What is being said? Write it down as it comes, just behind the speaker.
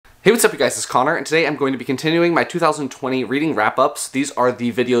Hey, what's up you guys, it's Connor, and today I'm going to be continuing my 2020 reading wrap-ups. These are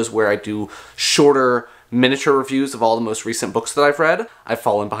the videos where I do shorter miniature reviews of all the most recent books that I've read. I've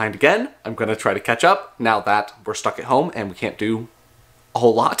fallen behind again. I'm going to try to catch up now that we're stuck at home and we can't do a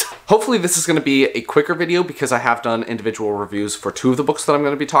whole lot. Hopefully this is going to be a quicker video because I have done individual reviews for two of the books that I'm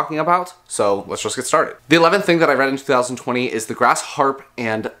going to be talking about, so let's just get started. The 11th thing that I read in 2020 is The Grass, Harp,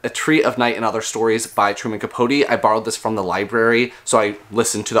 and A Tree of Night and Other Stories by Truman Capote. I borrowed this from the library, so I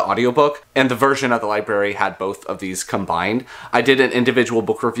listened to the audiobook, and the version of the library had both of these combined. I did an individual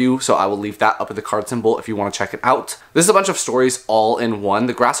book review, so I will leave that up at the card symbol if you want to check it out. This is a bunch of stories all in one.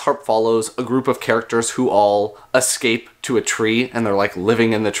 The Grass, Harp follows a group of characters who all escape to a tree, and they're like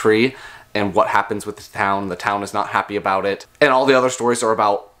living in the tree, and what happens with the town is not happy about it. And all the other stories are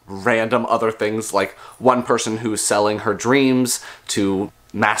about random other things, like one person who's selling her dreams to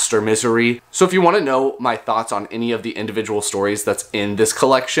master misery. So if you want to know my thoughts on any of the individual stories that's in this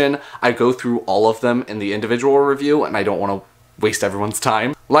collection, I go through all of them in the individual review, and I don't want to waste everyone's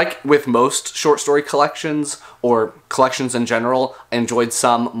time. Like with most short story collections, or collections in general, I enjoyed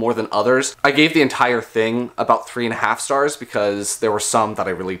some more than others. I gave the entire thing about 3.5 stars because there were some that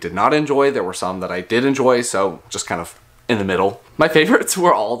I really did not enjoy, there were some that I did enjoy, so just kind of in the middle. My favorites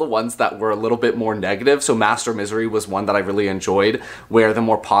were all the ones that were a little bit more negative, so Master Misery was one that I really enjoyed, where the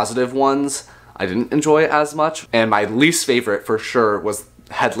more positive ones I didn't enjoy as much. And my least favorite for sure was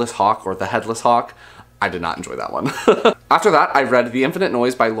Headless Hawk, or The Headless Hawk. I did not enjoy that one. After that, I read The Infinite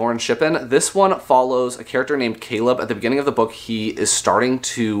Noise by Lauren Shippen. This one follows a character named Caleb. At the beginning of the book, he is starting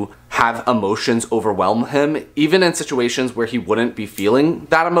to have emotions overwhelm him. Even in situations where he wouldn't be feeling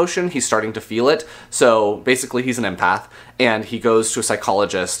that emotion, he's starting to feel it. So basically, he's an empath, and he goes to a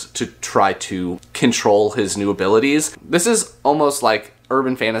psychologist to try to control his new abilities. This is almost like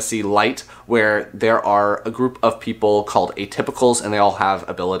urban fantasy light, where there are a group of people called atypicals, and they all have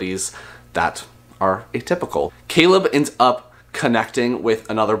abilities that are atypical. Caleb ends up connecting with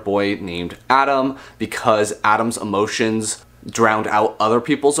another boy named Adam because Adam's emotions drowned out other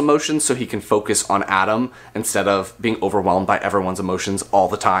people's emotions, so he can focus on Adam instead of being overwhelmed by everyone's emotions all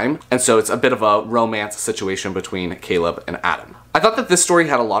the time. And so it's a bit of a romance situation between Caleb and Adam. I thought that this story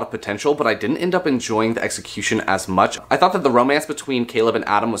had a lot of potential, but I didn't end up enjoying the execution as much. I thought that the romance between Caleb and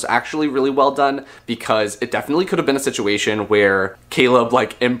Adam was actually really well done, because it definitely could have been a situation where Caleb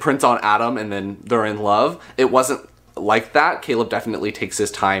like imprints on Adam and then they're in love. It wasn't like that. Caleb definitely takes his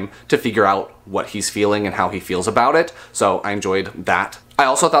time to figure out what he's feeling and how he feels about it, so I enjoyed that. I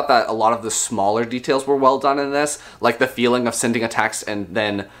also thought that a lot of the smaller details were well done in this, like the feeling of sending a text and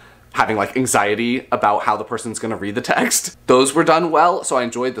then having like anxiety about how the person's gonna read the text. Those were done well, so I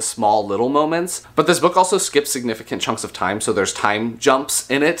enjoyed the small little moments. But this book also skips significant chunks of time, so there's time jumps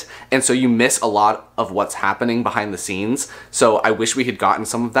in it, and so you miss a lot of what's happening behind the scenes. So I wish we had gotten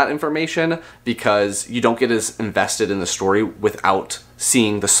some of that information, because you don't get as invested in the story without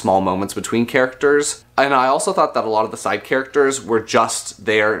seeing the small moments between characters. And I also thought that a lot of the side characters were just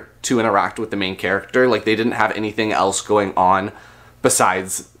there to interact with the main character. Like, they didn't have anything else going on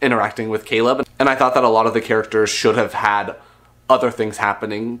besides interacting with Caleb. And I thought that a lot of the characters should have had other things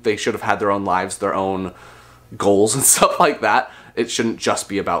happening. They should have had their own lives, their own goals and stuff like that. It shouldn't just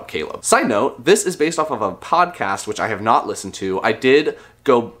be about Caleb. Side note, this is based off of a podcast, which I have not listened to. I did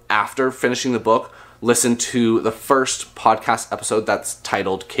go, after finishing the book, listen to the first podcast episode that's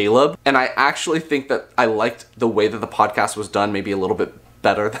titled Caleb. And I actually think that I liked the way that the podcast was done maybe a little bit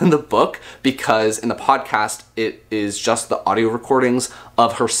better than the book, because in the podcast it is just the audio recordings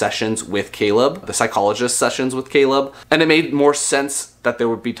of her sessions with Caleb, the psychologist sessions with Caleb, and it made more sense that there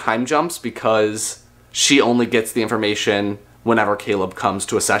would be time jumps because she only gets the information whenever Caleb comes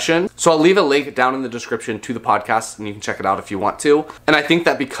to a session. So I'll leave a link down in the description to the podcast and you can check it out if you want to. And I think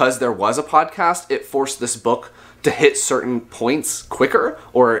that because there was a podcast, it forced this book to hit certain points quicker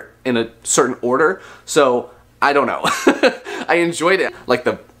or in a certain order. So I don't know. I enjoyed it, like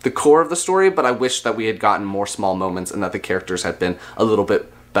the core of the story, but I wish that we had gotten more small moments and that the characters had been a little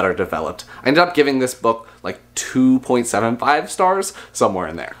bit better developed. I ended up giving this book like 2.75 stars, somewhere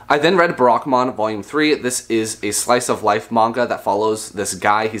in there. I then read Barackmon Volume 3. This is a slice of life manga that follows this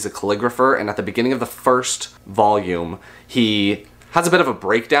guy. He's a calligrapher, and at the beginning of the first volume, he has a bit of a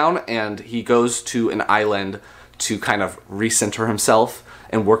breakdown and he goes to an island to kind of recenter himself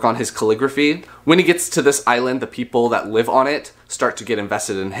and work on his calligraphy. When he gets to this island, the people that live on it start to get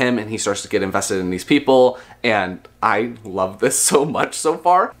invested in him, and he starts to get invested in these people, and I love this so much so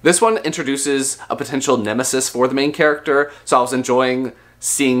far. This one introduces a potential nemesis for the main character, so I was enjoying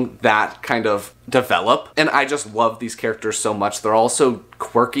seeing that kind of develop. And I just love these characters so much. They're all so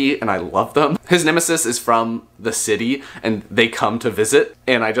quirky and I love them. His nemesis is from the city and they come to visit.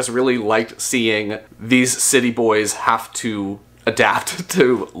 And I just really liked seeing these city boys have to adapt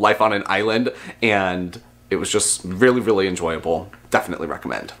to life on an island, and it was just really, really enjoyable. Definitely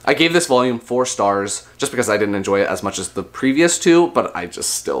recommend. I gave this volume 4 stars just because I didn't enjoy it as much as the previous 2, but I just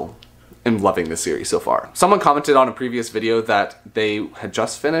still am loving this series so far. Someone commented on a previous video that they had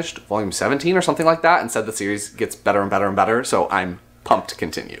just finished volume 17 or something like that and said the series gets better and better and better, so I'm pumped to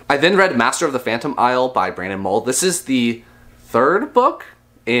continue. I then read Master of the Phantom Isle by Brandon Mull. This is the 3rd book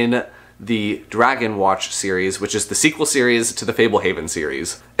in the Dragon Watch series, which is the sequel series to the Fablehaven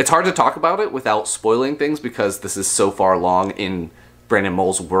series. It's hard to talk about it without spoiling things because this is so far along in Brandon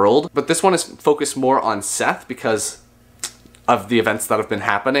Mull's world, but this one is focused more on Seth because of the events that have been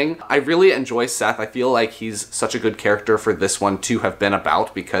happening. I really enjoy Seth. I feel like he's such a good character for this one to have been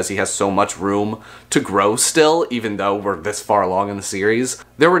about because he has so much room to grow still, even though we're this far along in the series.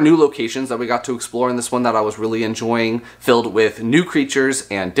 There were new locations that we got to explore in this one that I was really enjoying, filled with new creatures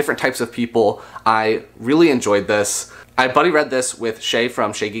and different types of people. I really enjoyed this. I buddy read this with Shae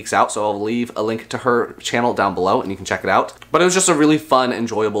from Shae Geeks Out, so I'll leave a link to her channel down below and you can check it out. But it was just a really fun,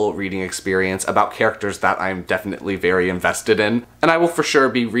 enjoyable reading experience about characters that I'm definitely very invested in. And I will for sure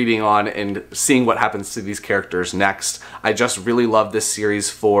be reading on and seeing what happens to these characters next. I just really love this series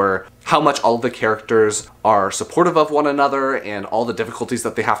for how much all the characters are supportive of one another and all the difficulties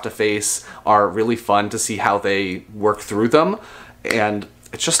that they have to face are really fun to see how they work through them. And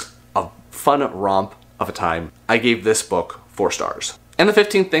it's just a fun romp of a time. I gave this book 4 stars. And the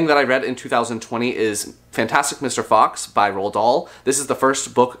 15th thing that I read in 2020 is Fantastic Mr. Fox by Roald Dahl. This is the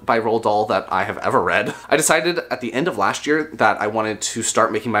first book by Roald Dahl that I have ever read. I decided at the end of last year that I wanted to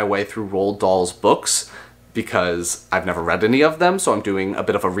start making my way through Roald Dahl's books because I've never read any of them, so I'm doing a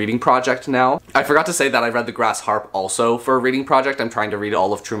bit of a reading project now. I forgot to say that I read The Grass Harp also for a reading project. I'm trying to read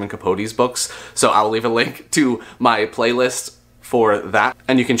all of Truman Capote's books, so I'll leave a link to my playlist for that,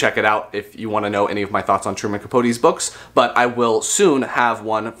 and you can check it out if you want to know any of my thoughts on Truman Capote's books, but I will soon have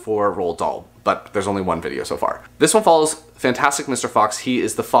one for Roald Dahl, but there's only one video so far. This one follows Fantastic Mr. Fox. He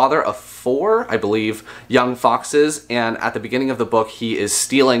is the father of 4, I believe, young foxes, and at the beginning of the book, he is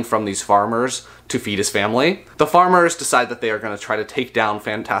stealing from these farmers to feed his family. The farmers decide that they are going to try to take down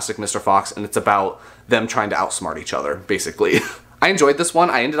Fantastic Mr. Fox, and it's about them trying to outsmart each other, basically. I enjoyed this one.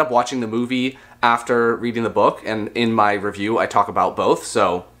 I ended up watching the movie after reading the book, and in my review I talk about both,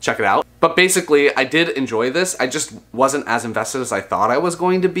 so check it out. But basically, I did enjoy this. I just wasn't as invested as I thought I was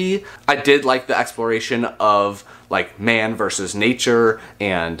going to be. I did like the exploration of like man versus nature,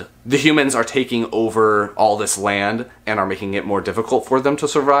 and the humans are taking over all this land and are making it more difficult for them to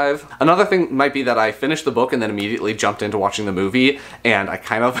survive. Another thing might be that I finished the book and then immediately jumped into watching the movie, and I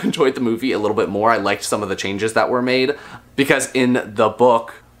kind of enjoyed the movie a little bit more. I liked some of the changes that were made, because in the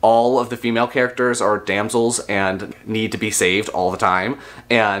book, all of the female characters are damsels and need to be saved all the time,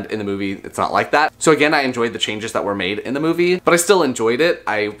 and in the movie it's not like that. So again, I enjoyed the changes that were made in the movie, but I still enjoyed it.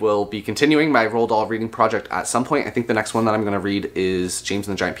 I will be continuing my Roald Dahl reading project at some point. I think the next one that I'm going to read is James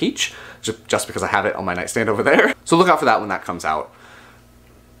and the Giant Peach, just because I have it on my nightstand over there. So look out for that when that comes out.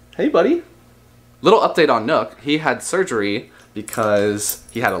 Hey buddy! Little update on Nook. He had surgery because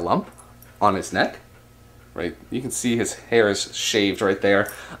he had a lump on his neck. Right, you can see his hair is shaved right there,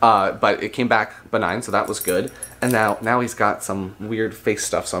 but it came back benign, so that was good. And now he's got some weird face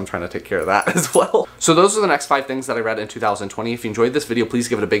stuff, so I'm trying to take care of that as well. So those are the next 5 things that I read in 2020. If you enjoyed this video, please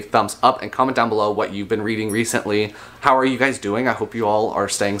give it a big thumbs up and comment down below what you've been reading recently. How are you guys doing? I hope you all are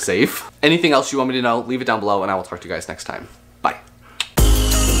staying safe. Anything else you want me to know, leave it down below, and I will talk to you guys next time.